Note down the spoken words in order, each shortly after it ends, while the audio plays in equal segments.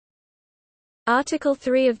Article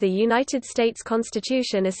 3 of the United States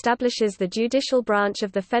Constitution establishes the judicial branch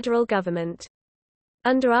of the federal government.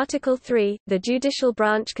 Under Article 3, the judicial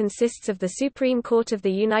branch consists of the Supreme Court of the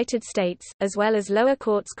United States, as well as lower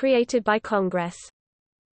courts created by Congress.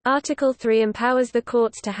 Article 3 empowers the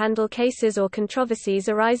courts to handle cases or controversies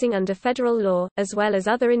arising under federal law, as well as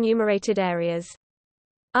other enumerated areas.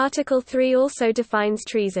 Article 3 also defines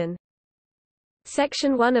treason.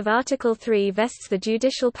 Section 1 of Article 3 vests the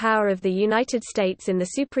judicial power of the United States in the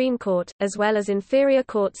Supreme Court, as well as inferior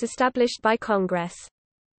courts established by Congress.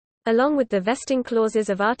 Along with the vesting clauses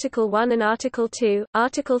of Article 1 and Article 2,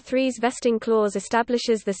 Article 3's vesting clause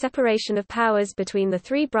establishes the separation of powers between the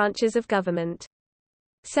three branches of government.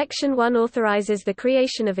 Section 1 authorizes the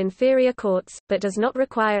creation of inferior courts, but does not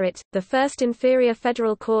require it. The first inferior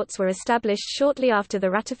federal courts were established shortly after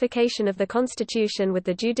the ratification of the Constitution with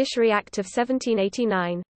the Judiciary Act of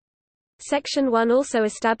 1789. Section 1 also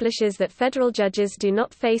establishes that federal judges do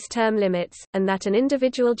not face term limits, and that an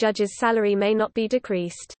individual judge's salary may not be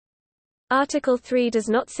decreased. Article 3 does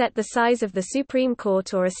not set the size of the Supreme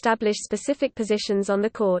Court or establish specific positions on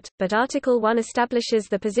the court, but Article 1 establishes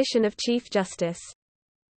the position of Chief Justice.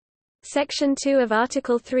 Section 2 of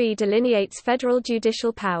Article 3 delineates federal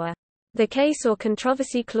judicial power. The case or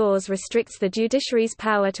controversy clause restricts the judiciary's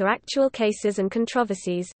power to actual cases and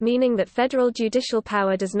controversies, meaning that federal judicial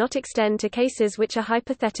power does not extend to cases which are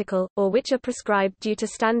hypothetical, or which are prescribed due to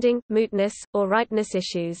standing, mootness, or ripeness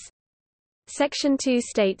issues. Section 2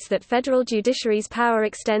 states that federal judiciary's power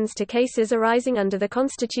extends to cases arising under the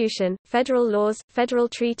Constitution, federal laws, federal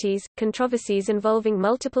treaties, controversies involving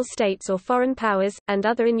multiple states or foreign powers, and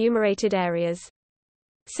other enumerated areas.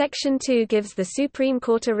 Section 2 gives the Supreme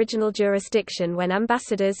Court original jurisdiction when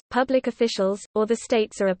ambassadors, public officials, or the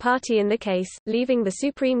states are a party in the case, leaving the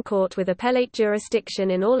Supreme Court with appellate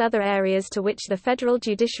jurisdiction in all other areas to which the federal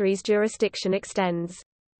judiciary's jurisdiction extends.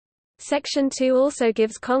 Section 2 also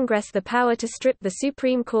gives Congress the power to strip the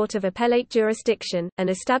Supreme Court of appellate jurisdiction, and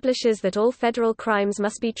establishes that all federal crimes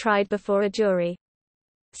must be tried before a jury.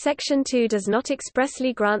 Section 2 does not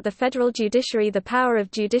expressly grant the federal judiciary the power of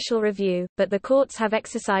judicial review, but the courts have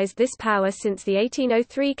exercised this power since the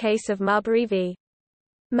 1803 case of Marbury v.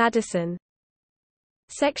 Madison.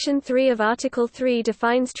 Section 3 of Article 3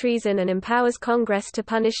 defines treason and empowers Congress to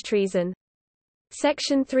punish treason.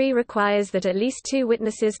 Section 3 requires that at least 2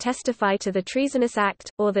 witnesses testify to the treasonous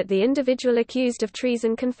act, or that the individual accused of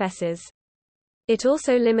treason confesses. It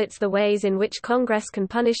also limits the ways in which Congress can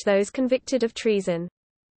punish those convicted of treason.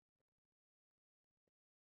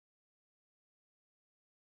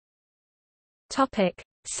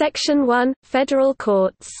 Section 1 – Federal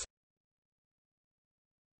Courts.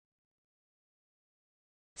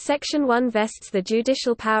 Section 1 vests the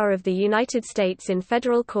judicial power of the United States in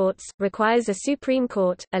federal courts, requires a Supreme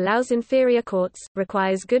Court, allows inferior courts,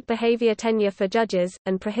 requires good behavior tenure for judges,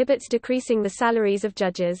 and prohibits decreasing the salaries of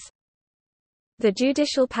judges. The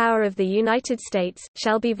judicial power of the United States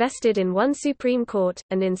shall be vested in one Supreme Court,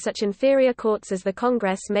 and in such inferior courts as the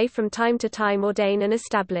Congress may from time to time ordain and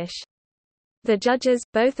establish. The judges,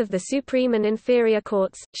 both of the Supreme and inferior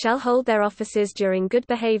courts, shall hold their offices during good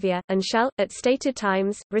behavior, and shall, at stated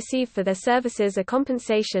times, receive for their services a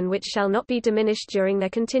compensation which shall not be diminished during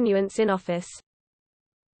their continuance in office.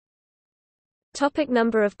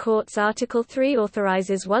 Number of courts. Article 3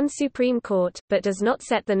 authorizes one Supreme Court, but does not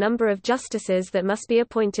set the number of justices that must be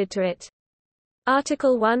appointed to it.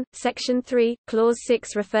 Article 1, Section 3, Clause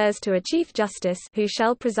 6 refers to a Chief Justice who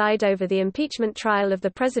shall preside over the impeachment trial of the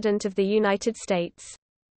President of the United States.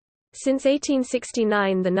 Since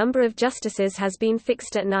 1869 the number of justices has been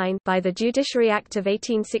fixed at 9 by the Judiciary Act of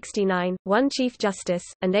 1869, 1 Chief Justice,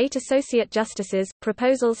 and 8 Associate Justices.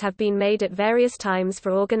 Proposals have been made at various times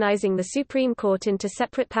for organizing the Supreme Court into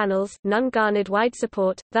separate panels, none garnered wide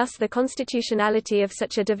support, thus the constitutionality of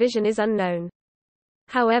such a division is unknown.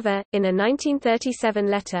 However, in a 1937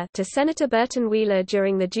 letter to Senator Burton Wheeler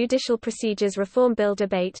during the Judicial Procedures Reform Bill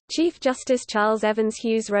debate, Chief Justice Charles Evans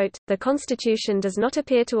Hughes wrote, "The Constitution does not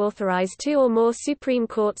appear to authorize 2 or more Supreme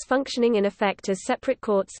Courts functioning in effect as separate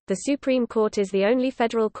courts. The Supreme Court is the only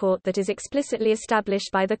federal court that is explicitly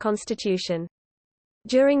established by the Constitution."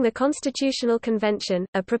 During the Constitutional Convention,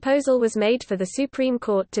 a proposal was made for the Supreme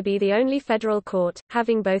Court to be the only federal court,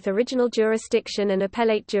 having both original jurisdiction and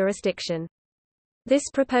appellate jurisdiction.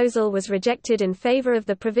 This proposal was rejected in favor of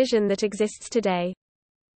the provision that exists today.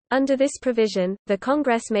 Under this provision, the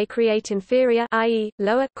Congress may create inferior, i.e.,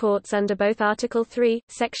 lower, courts under both Article 3,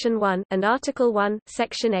 Section 1, and Article 1,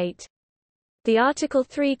 Section 8. The Article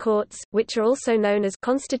 3 courts, which are also known as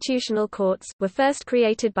constitutional courts, were first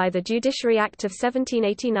created by the Judiciary Act of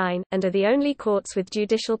 1789, and are the only courts with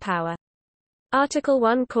judicial power. Article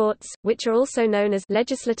 1 courts, which are also known as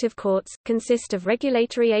legislative courts, consist of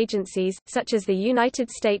regulatory agencies, such as the United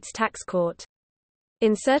States Tax Court.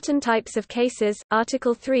 In certain types of cases,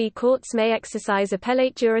 Article 3 courts may exercise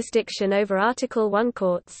appellate jurisdiction over Article 1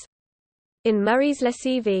 courts. In Murray's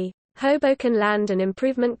Lessee v. Hoboken Land and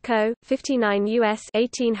Improvement Co., 59 U.S.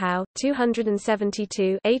 18 How.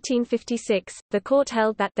 272 1856, the court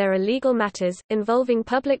held that there are legal matters, involving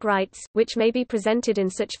public rights, which may be presented in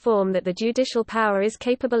such form that the judicial power is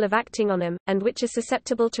capable of acting on them, and which are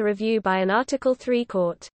susceptible to review by an Article 3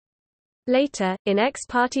 court. Later, in Ex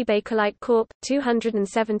parte Bakelite Corp.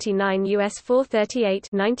 279 U.S. 438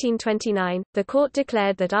 1929, the court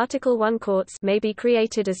declared that Article 1 courts may be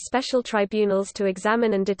created as special tribunals to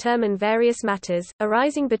examine and determine various matters,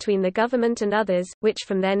 arising between the government and others, which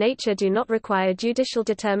from their nature do not require judicial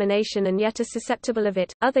determination and yet are susceptible of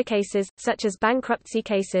it. Other cases, such as bankruptcy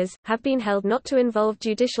cases, have been held not to involve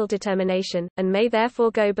judicial determination, and may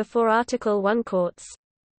therefore go before Article 1 courts.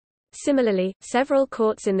 Similarly, several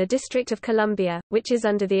courts in the District of Columbia, which is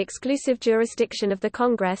under the exclusive jurisdiction of the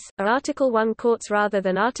Congress, are Article 1 courts rather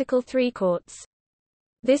than Article 3 courts.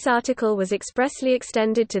 This article was expressly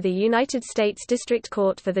extended to the United States District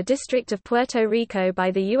Court for the District of Puerto Rico by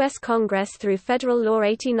the U.S. Congress through Federal Law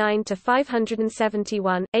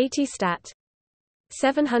 89-571, 80 Stat.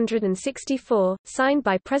 764, signed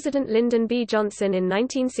by President Lyndon B. Johnson in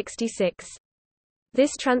 1966.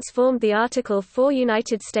 This transformed the Article 4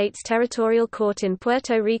 United States Territorial Court in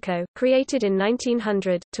Puerto Rico, created in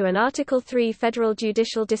 1900, to an Article 3 Federal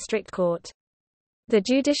Judicial District Court. The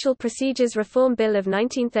Judicial Procedures Reform Bill of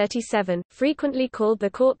 1937, frequently called the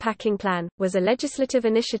Court Packing Plan, was a legislative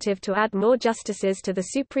initiative to add more justices to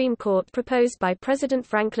the Supreme Court proposed by President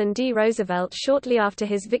Franklin D. Roosevelt shortly after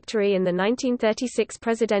his victory in the 1936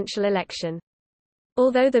 presidential election.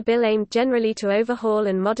 Although the bill aimed generally to overhaul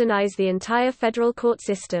and modernize the entire federal court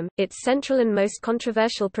system, its central and most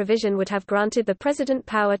controversial provision would have granted the president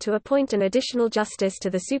power to appoint an additional justice to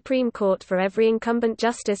the Supreme Court for every incumbent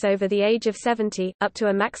justice over the age of 70, up to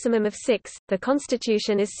a maximum of 6. The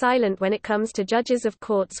Constitution is silent when it comes to judges of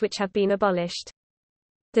courts which have been abolished.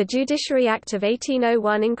 The Judiciary Act of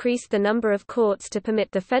 1801 increased the number of courts to permit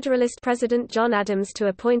the Federalist President John Adams to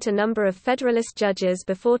appoint a number of Federalist judges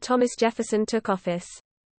before Thomas Jefferson took office.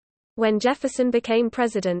 When Jefferson became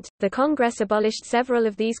president, the Congress abolished several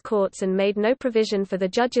of these courts and made no provision for the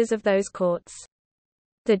judges of those courts.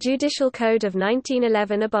 The Judicial Code of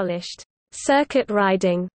 1911 abolished circuit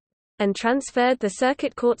riding and transferred the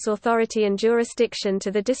circuit court's authority and jurisdiction to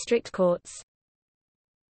the district courts.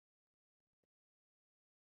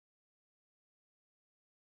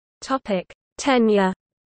 Tenure.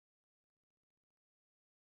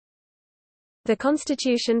 The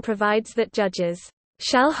Constitution provides that judges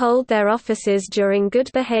shall hold their offices during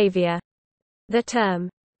good behavior. The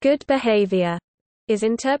term, good behavior, is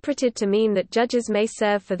interpreted to mean that judges may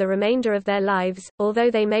serve for the remainder of their lives,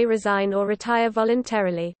 although they may resign or retire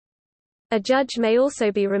voluntarily. A judge may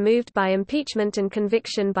also be removed by impeachment and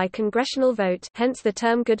conviction by congressional vote, hence the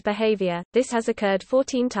term good behavior. This has occurred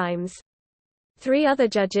 14 times. 3 other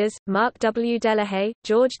judges, Mark W. Delahaye,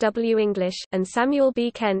 George W. English, and Samuel B.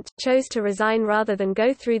 Kent, chose to resign rather than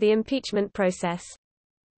go through the impeachment process.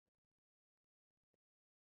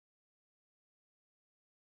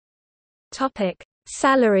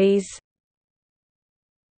 Salaries.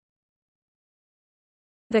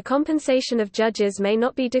 The compensation of judges may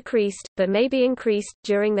not be decreased, but may be increased,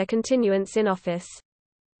 during their continuance in office.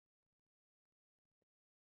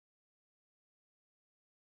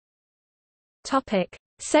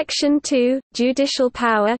 Section 2, Judicial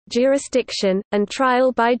Power, Jurisdiction, and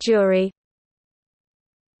Trial by Jury.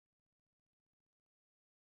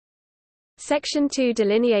 Section 2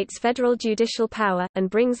 delineates federal judicial power, and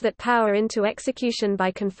brings that power into execution by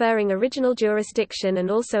conferring original jurisdiction and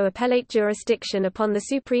also appellate jurisdiction upon the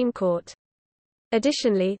Supreme Court.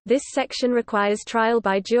 Additionally, this section requires trial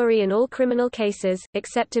by jury in all criminal cases,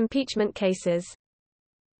 except impeachment cases.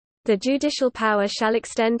 The judicial power shall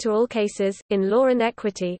extend to all cases, in law and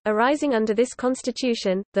equity, arising under this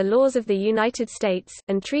Constitution, the laws of the United States,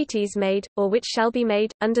 and treaties made, or which shall be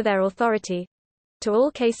made, under their authority, to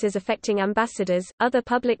all cases affecting ambassadors, other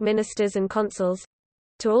public ministers and consuls,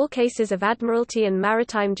 to all cases of admiralty and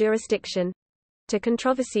maritime jurisdiction, to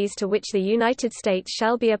controversies to which the United States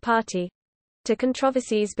shall be a party, to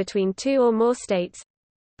controversies between 2 or more states,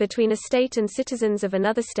 between a state and citizens of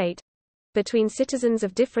another state, between citizens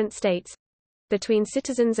of different states, between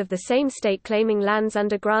citizens of the same state claiming lands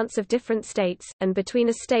under grants of different states, and between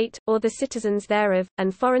a state, or the citizens thereof,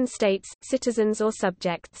 and foreign states, citizens or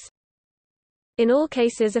subjects. In all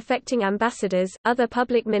cases affecting ambassadors, other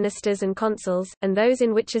public ministers and consuls, and those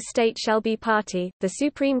in which a state shall be party, the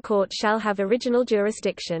Supreme Court shall have original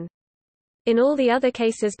jurisdiction. In all the other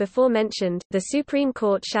cases before mentioned, the Supreme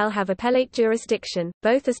Court shall have appellate jurisdiction,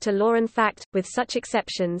 both as to law and fact, with such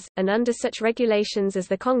exceptions, and under such regulations as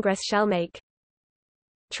the Congress shall make.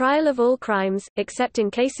 Trial of all crimes, except in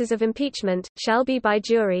cases of impeachment, shall be by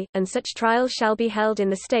jury, and such trial shall be held in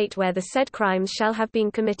the state where the said crimes shall have been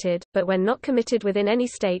committed, but when not committed within any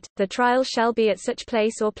state, the trial shall be at such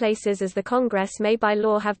place or places as the Congress may by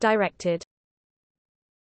law have directed.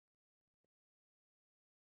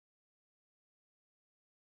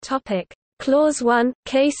 Clause 1 –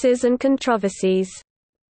 Cases and controversies.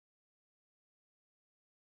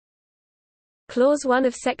 Clause 1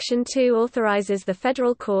 of Section 2 authorizes the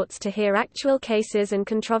federal courts to hear actual cases and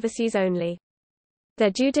controversies only. Their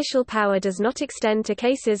judicial power does not extend to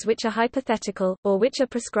cases which are hypothetical, or which are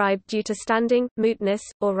prescribed due to standing, mootness,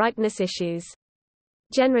 or ripeness issues.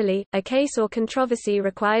 Generally, a case or controversy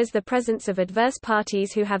requires the presence of adverse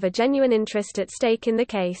parties who have a genuine interest at stake in the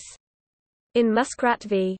case. In Muskrat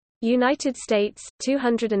v. United States,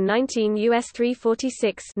 219 U.S.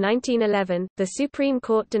 346 1911, the Supreme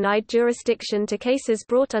Court denied jurisdiction to cases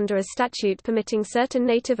brought under a statute permitting certain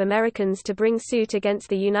Native Americans to bring suit against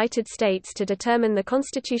the United States to determine the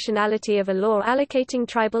constitutionality of a law allocating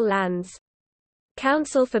tribal lands.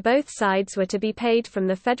 Counsel for both sides were to be paid from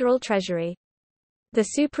the federal treasury. The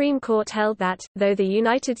Supreme Court held that, though the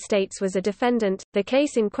United States was a defendant, the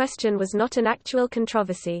case in question was not an actual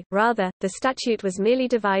controversy, rather, the statute was merely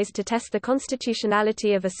devised to test the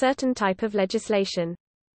constitutionality of a certain type of legislation.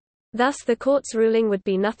 Thus the court's ruling would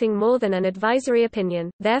be nothing more than an advisory opinion,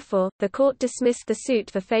 therefore, the court dismissed the suit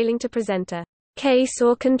for failing to present a case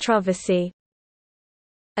or controversy.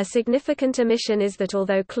 A significant omission is that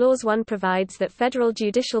although Clause 1 provides that federal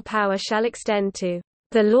judicial power shall extend to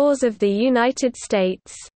the laws of the United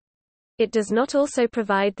States, it does not also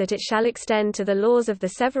provide that it shall extend to the laws of the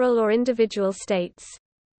several or individual states.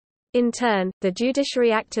 In turn, the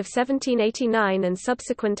Judiciary Act of 1789 and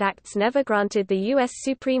subsequent acts never granted the U.S.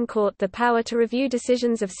 Supreme Court the power to review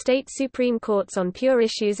decisions of state Supreme Courts on pure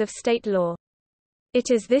issues of state law.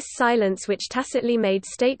 It is this silence which tacitly made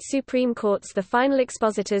state Supreme Courts the final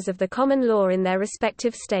expositors of the common law in their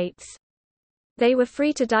respective states. They were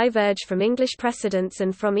free to diverge from English precedents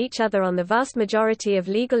and from each other on the vast majority of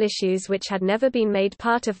legal issues which had never been made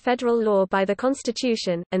part of federal law by the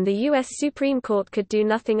Constitution, and the U.S. Supreme Court could do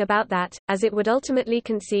nothing about that, as it would ultimately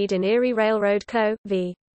concede in Erie Railroad Co.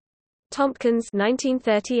 v. Tompkins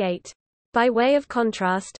 1938. By way of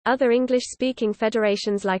contrast, other English-speaking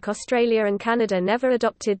federations like Australia and Canada never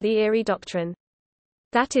adopted the Erie Doctrine.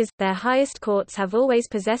 That is, their highest courts have always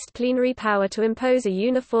possessed plenary power to impose a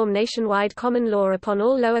uniform nationwide common law upon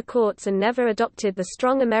all lower courts and never adopted the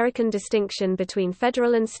strong American distinction between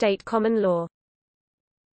federal and state common law.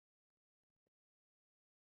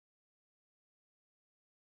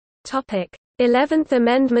 Topic: 11th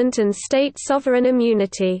Amendment and state sovereign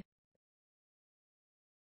immunity.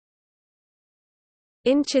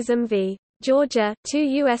 In Chisholm v. Georgia, 2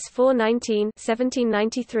 U.S. 419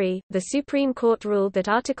 1793, the Supreme Court ruled that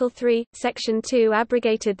Article 3, Section 2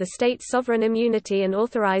 abrogated the state's sovereign immunity and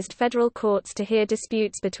authorized federal courts to hear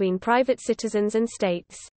disputes between private citizens and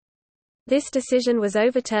states. This decision was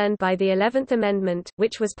overturned by the 11th Amendment,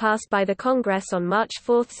 which was passed by the Congress on March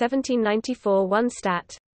 4, 1794 1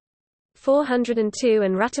 Stat. 402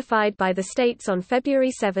 and ratified by the states on February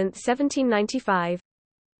 7, 1795.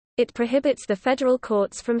 It prohibits the federal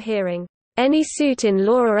courts from hearing any suit in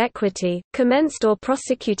law or equity, commenced or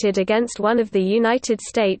prosecuted against one of the United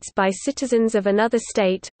States by citizens of another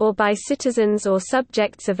state, or by citizens or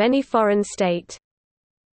subjects of any foreign state.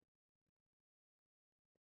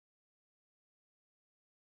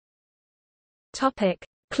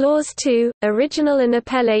 Clause 2, Original and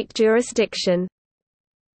appellate jurisdiction.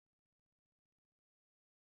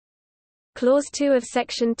 Clause 2 of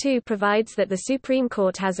Section 2 provides that the Supreme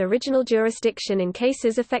Court has original jurisdiction in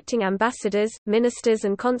cases affecting ambassadors, ministers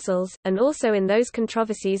and consuls, and also in those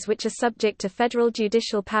controversies which are subject to federal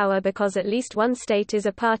judicial power because at least one state is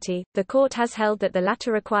a party. The Court has held that the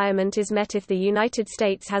latter requirement is met if the United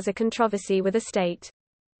States has a controversy with a state.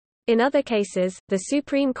 In other cases, the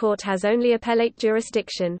Supreme Court has only appellate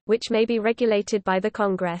jurisdiction, which may be regulated by the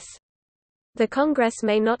Congress. The Congress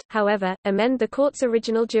may not, however, amend the court's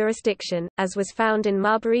original jurisdiction, as was found in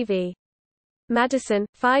Marbury v. Madison,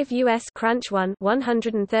 5 U.S. Cranch 1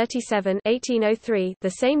 137 1803, the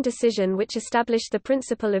same decision which established the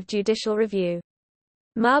principle of judicial review.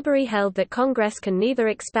 Marbury held that Congress can neither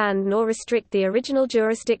expand nor restrict the original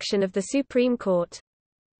jurisdiction of the Supreme Court.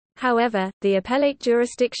 However, the appellate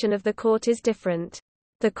jurisdiction of the court is different.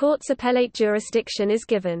 The court's appellate jurisdiction is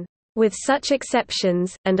given, "with such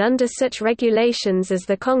exceptions, and under such regulations as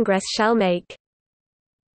the Congress shall make."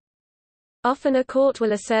 Often a court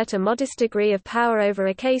will assert a modest degree of power over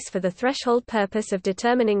a case for the threshold purpose of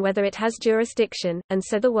determining whether it has jurisdiction, and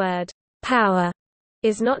so the word "power"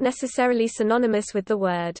 is not necessarily synonymous with the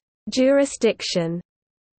word "jurisdiction."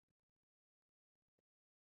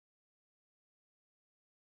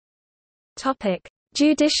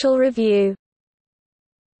 Judicial review.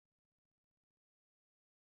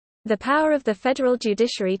 The power of the federal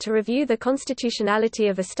judiciary to review the constitutionality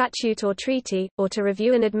of a statute or treaty, or to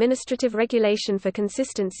review an administrative regulation for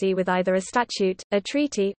consistency with either a statute, a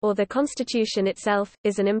treaty, or the Constitution itself,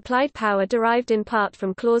 is an implied power derived in part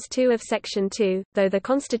from Clause 2 of Section 2, though the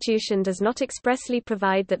Constitution does not expressly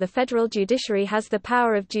provide that the federal judiciary has the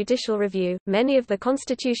power of judicial review. Many of the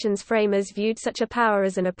Constitution's framers viewed such a power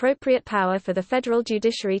as an appropriate power for the federal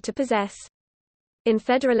judiciary to possess. In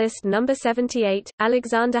Federalist No. 78,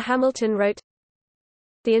 Alexander Hamilton wrote,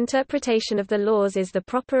 "The interpretation of the laws is the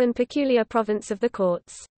proper and peculiar province of the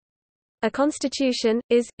courts. A constitution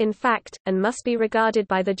is, in fact, and must be regarded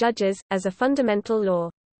by the judges, as a fundamental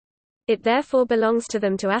law. It therefore belongs to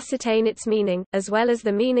them to ascertain its meaning, as well as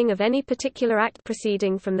the meaning of any particular act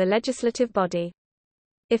proceeding from the legislative body.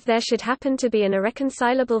 If there should happen to be an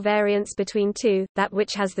irreconcilable variance between two, that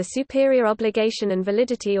which has the superior obligation and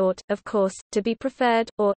validity ought, of course, to be preferred,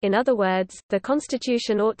 or, in other words, the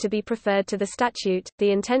Constitution ought to be preferred to the statute,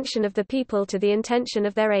 the intention of the people to the intention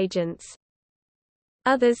of their agents."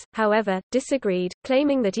 Others, however, disagreed,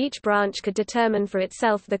 claiming that each branch could determine for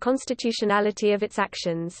itself the constitutionality of its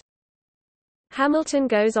actions. Hamilton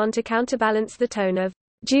goes on to counterbalance the tone of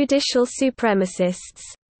judicial supremacists,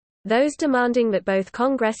 those demanding that both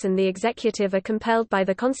Congress and the executive are compelled by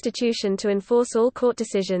the Constitution to enforce all court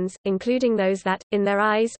decisions, including those that, in their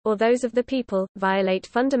eyes, or those of the people, violate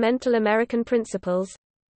fundamental American principles.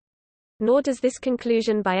 Nor does this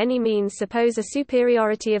conclusion by any means suppose a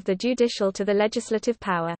superiority of the judicial to the legislative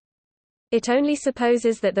power. It only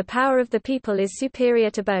supposes that the power of the people is superior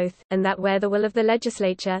to both, and that where the will of the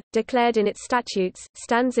legislature, declared in its statutes,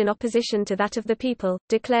 stands in opposition to that of the people,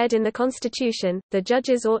 declared in the Constitution, the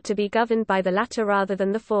judges ought to be governed by the latter rather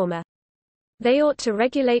than the former. They ought to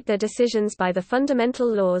regulate their decisions by the fundamental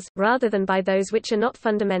laws, rather than by those which are not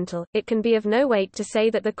fundamental. It can be of no weight to say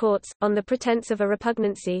that the courts, on the pretense of a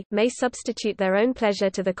repugnancy, may substitute their own pleasure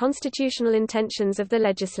to the constitutional intentions of the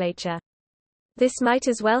legislature. This might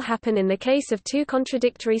as well happen in the case of two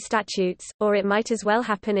contradictory statutes, or it might as well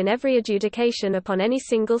happen in every adjudication upon any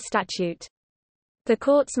single statute. The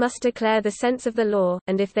courts must declare the sense of the law,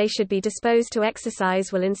 and if they should be disposed to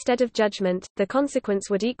exercise will instead of judgment, the consequence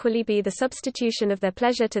would equally be the substitution of their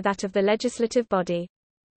pleasure to that of the legislative body.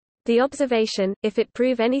 The observation, if it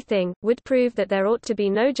prove anything, would prove that there ought to be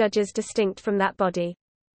no judges distinct from that body.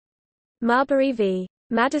 Marbury v.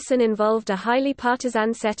 Madison involved a highly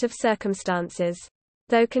partisan set of circumstances.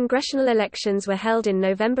 Though congressional elections were held in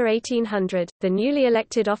November 1800, the newly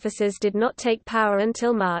elected officers did not take power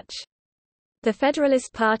until March. The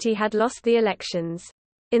Federalist Party had lost the elections.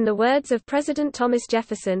 In the words of President Thomas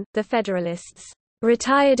Jefferson, the Federalists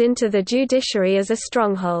retired into the judiciary as a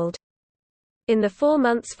stronghold. In the 4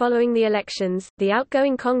 months following the elections, the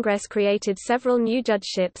outgoing Congress created several new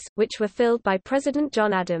judgeships, which were filled by President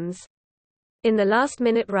John Adams. In the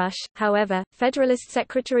last-minute rush, however, Federalist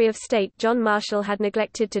Secretary of State John Marshall had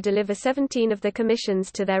neglected to deliver 17 of the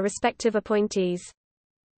commissions to their respective appointees.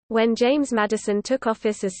 When James Madison took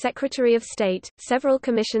office as Secretary of State, several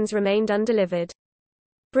commissions remained undelivered.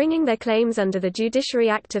 Bringing their claims under the Judiciary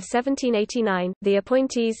Act of 1789, the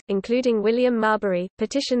appointees, including William Marbury,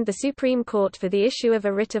 petitioned the Supreme Court for the issue of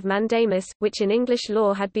a writ of mandamus, which in English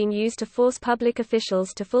law had been used to force public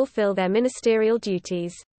officials to fulfill their ministerial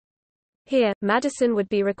duties. Here, Madison would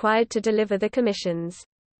be required to deliver the commissions.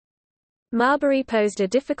 Marbury posed a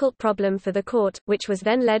difficult problem for the court, which was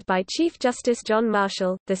then led by Chief Justice John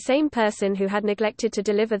Marshall, the same person who had neglected to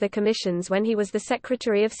deliver the commissions when he was the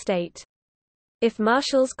Secretary of State. If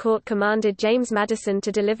Marshall's court commanded James Madison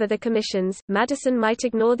to deliver the commissions, Madison might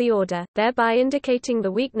ignore the order, thereby indicating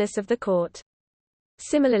the weakness of the court.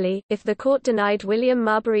 Similarly, if the court denied William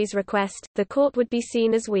Marbury's request, the court would be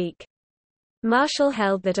seen as weak. Marshall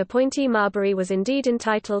held that appointee Marbury was indeed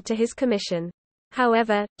entitled to his commission.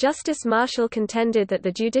 However, Justice Marshall contended that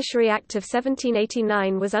the Judiciary Act of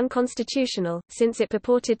 1789 was unconstitutional, since it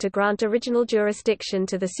purported to grant original jurisdiction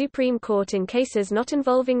to the Supreme Court in cases not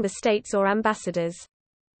involving the states or ambassadors.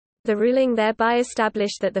 The ruling thereby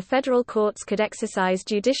established that the federal courts could exercise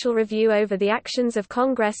judicial review over the actions of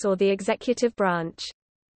Congress or the executive branch.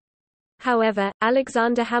 However,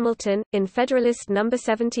 Alexander Hamilton, in Federalist No.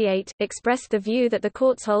 78, expressed the view that the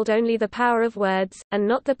courts hold only the power of words, and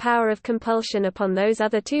not the power of compulsion upon those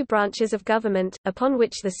other two branches of government, upon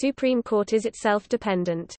which the Supreme Court is itself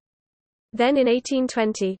dependent. Then in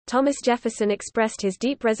 1820, Thomas Jefferson expressed his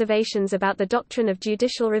deep reservations about the doctrine of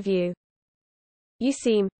judicial review. You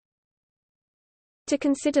seem to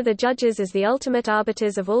consider the judges as the ultimate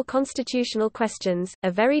arbiters of all constitutional questions, a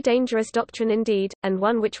very dangerous doctrine indeed, and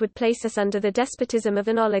one which would place us under the despotism of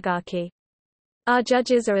an oligarchy. Our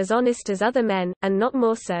judges are as honest as other men, and not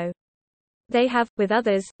more so. They have, with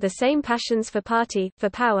others, the same passions for party, for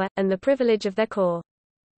power, and the privilege of their corps.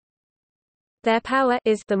 Their power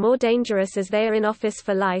is the more dangerous as they are in office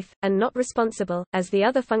for life, and not responsible, as the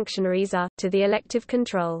other functionaries are, to the elective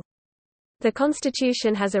control. The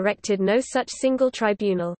Constitution has erected no such single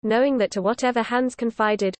tribunal, knowing that to whatever hands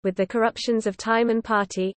confided, with the corruptions of time and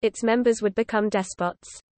party, its members would become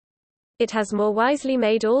despots. It has more wisely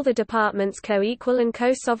made all the departments co-equal and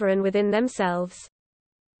co-sovereign within themselves.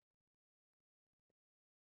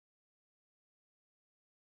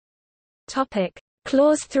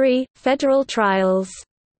 Clause 3 – Federal trials.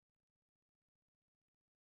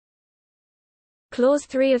 Clause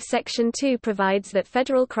 3 of Section 2 provides that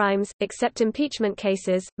federal crimes, except impeachment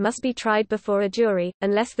cases, must be tried before a jury,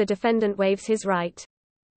 unless the defendant waives his right.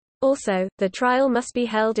 Also, the trial must be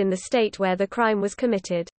held in the state where the crime was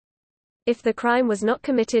committed. If the crime was not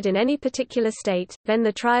committed in any particular state, then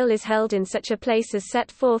the trial is held in such a place as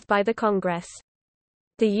set forth by the Congress.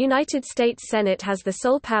 The United States Senate has the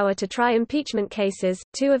sole power to try impeachment cases.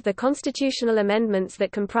 Two of the constitutional amendments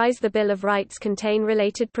that comprise the Bill of Rights contain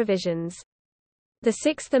related provisions. The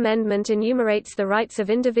Sixth Amendment enumerates the rights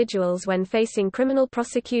of individuals when facing criminal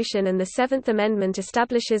prosecution, and the Seventh Amendment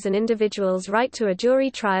establishes an individual's right to a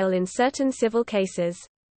jury trial in certain civil cases.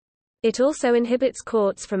 It also inhibits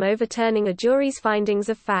courts from overturning a jury's findings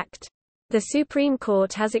of fact. The Supreme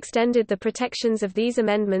Court has extended the protections of these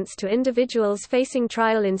amendments to individuals facing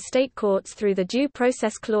trial in state courts through the Due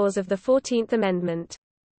Process Clause of the 14th Amendment.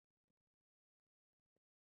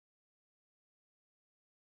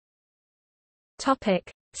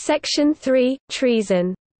 Section 3 –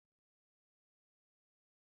 Treason.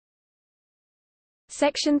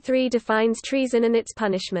 Section 3 defines treason and its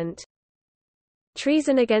punishment.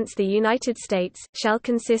 Treason against the United States shall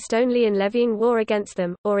consist only in levying war against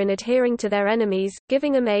them, or in adhering to their enemies,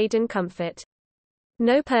 giving them aid and comfort.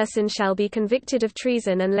 No person shall be convicted of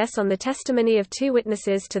treason unless on the testimony of two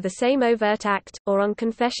witnesses to the same overt act, or on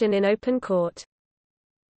confession in open court.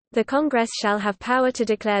 The Congress shall have power to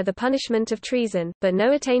declare the punishment of treason, but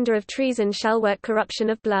no attainder of treason shall work corruption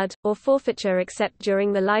of blood, or forfeiture except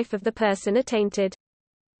during the life of the person attainted.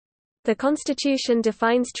 The Constitution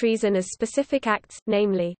defines treason as specific acts,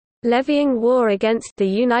 namely, levying war against the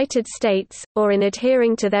United States, or in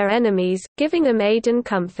adhering to their enemies, giving them aid and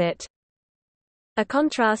comfort. A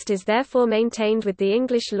contrast is therefore maintained with the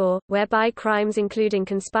English law, whereby crimes including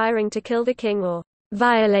conspiring to kill the king or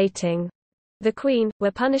violating the Queen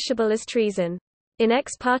were punishable as treason. In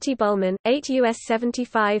Ex parte Bolman, 8 U.S.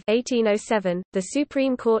 75 1807, the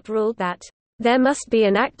Supreme Court ruled that there must be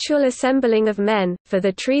an actual assembling of men, for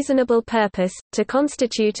the treasonable purpose, to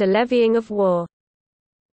constitute a levying of war.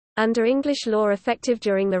 Under English law effective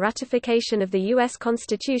during the ratification of the U.S.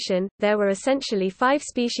 Constitution, there were essentially 5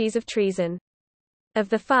 species of treason. Of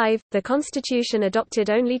the 5, the Constitution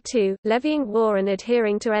adopted only 2, levying war and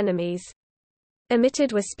adhering to enemies.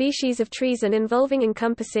 Omitted were species of treason involving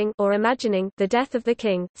encompassing or imagining the death of the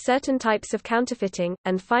king, certain types of counterfeiting,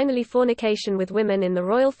 and finally fornication with women in the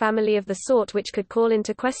royal family of the sort which could call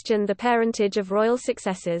into question the parentage of royal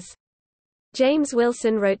successors. James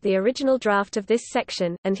Wilson wrote the original draft of this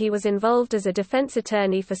section, and he was involved as a defense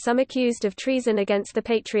attorney for some accused of treason against the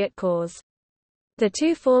Patriot cause. The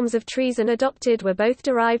 2 forms of treason adopted were both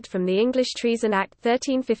derived from the English Treason Act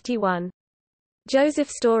 1351. Joseph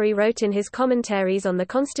Story wrote in his commentaries on the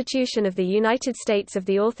Constitution of the United States of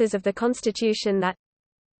the authors of the Constitution that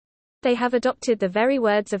they have adopted the very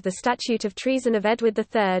words of the Statute of Treason of Edward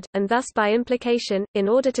III, and thus by implication, in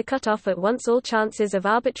order to cut off at once all chances of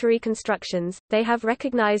arbitrary constructions, they have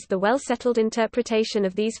recognized the well-settled interpretation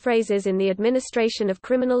of these phrases in the administration of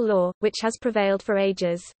criminal law, which has prevailed for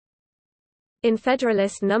ages. In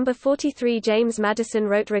Federalist No. 43 James Madison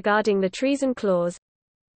wrote regarding the Treason Clause,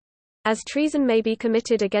 as treason may be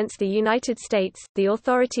committed against the United States, the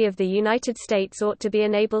authority of the United States ought to be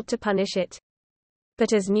enabled to punish it.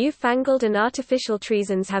 But as new-fangled and artificial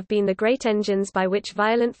treasons have been the great engines by which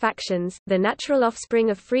violent factions, the natural offspring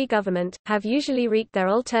of free government, have usually wreaked their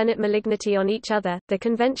alternate malignity on each other, the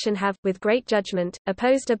Convention have, with great judgment,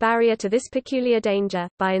 opposed a barrier to this peculiar danger,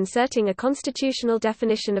 by inserting a constitutional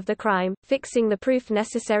definition of the crime, fixing the proof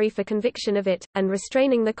necessary for conviction of it, and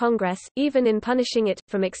restraining the Congress, even in punishing it,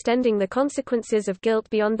 from extending the consequences of guilt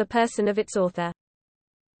beyond the person of its author.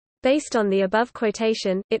 Based on the above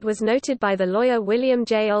quotation, it was noted by the lawyer William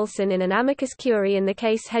J. Olson in an amicus curiae in the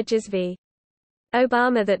case Hedges v.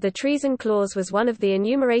 Obama that the treason clause was one of the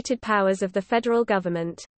enumerated powers of the federal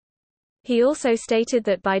government. He also stated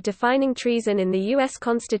that by defining treason in the U.S.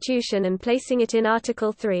 Constitution and placing it in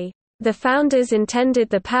Article 3, the founders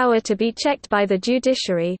intended the power to be checked by the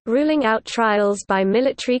judiciary, ruling out trials by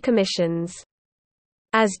military commissions.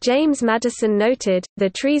 As James Madison noted, the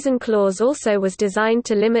Treason Clause also was designed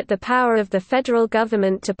to limit the power of the federal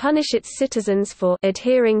government to punish its citizens for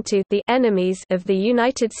adhering to the enemies of the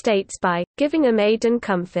United States by giving them aid and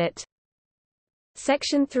comfort.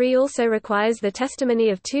 Section 3 also requires the testimony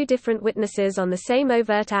of two different witnesses on the same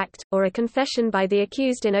overt act, or a confession by the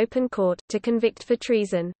accused in open court, to convict for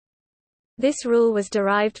treason. This rule was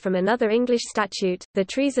derived from another English statute, the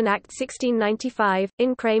Treason Act 1695,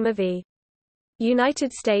 in Kramer v.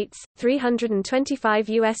 United States, 325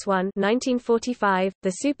 U.S. 1, 1945, the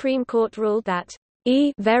Supreme Court ruled that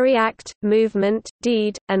very act, movement,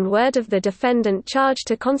 deed, and word of the defendant charged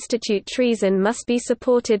to constitute treason must be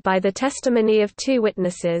supported by the testimony of two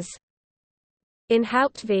witnesses. In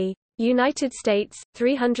Haupt v. United States,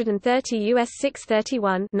 330 U.S.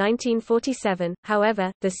 631 1947,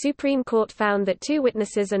 however, the Supreme Court found that two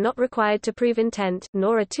witnesses are not required to prove intent,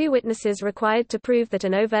 nor are two witnesses required to prove that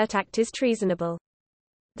an overt act is treasonable.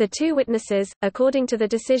 The two witnesses, according to the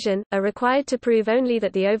decision, are required to prove only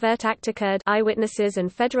that the overt act occurred, eyewitnesses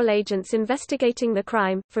and federal agents investigating the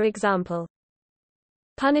crime, for example.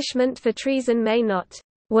 Punishment for treason may not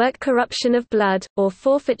work corruption of blood, or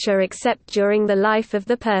forfeiture except during the life of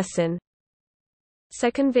the person. So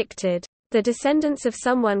convicted. The descendants of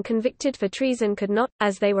someone convicted for treason could not,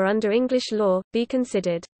 as they were under English law, be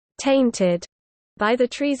considered tainted by the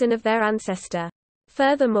treason of their ancestor.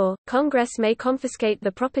 Furthermore, Congress may confiscate the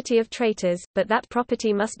property of traitors, but that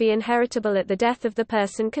property must be inheritable at the death of the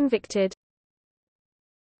person convicted.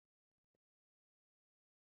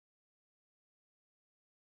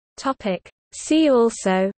 See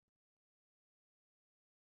also: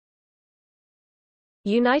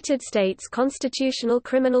 United States constitutional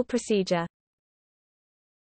criminal procedure.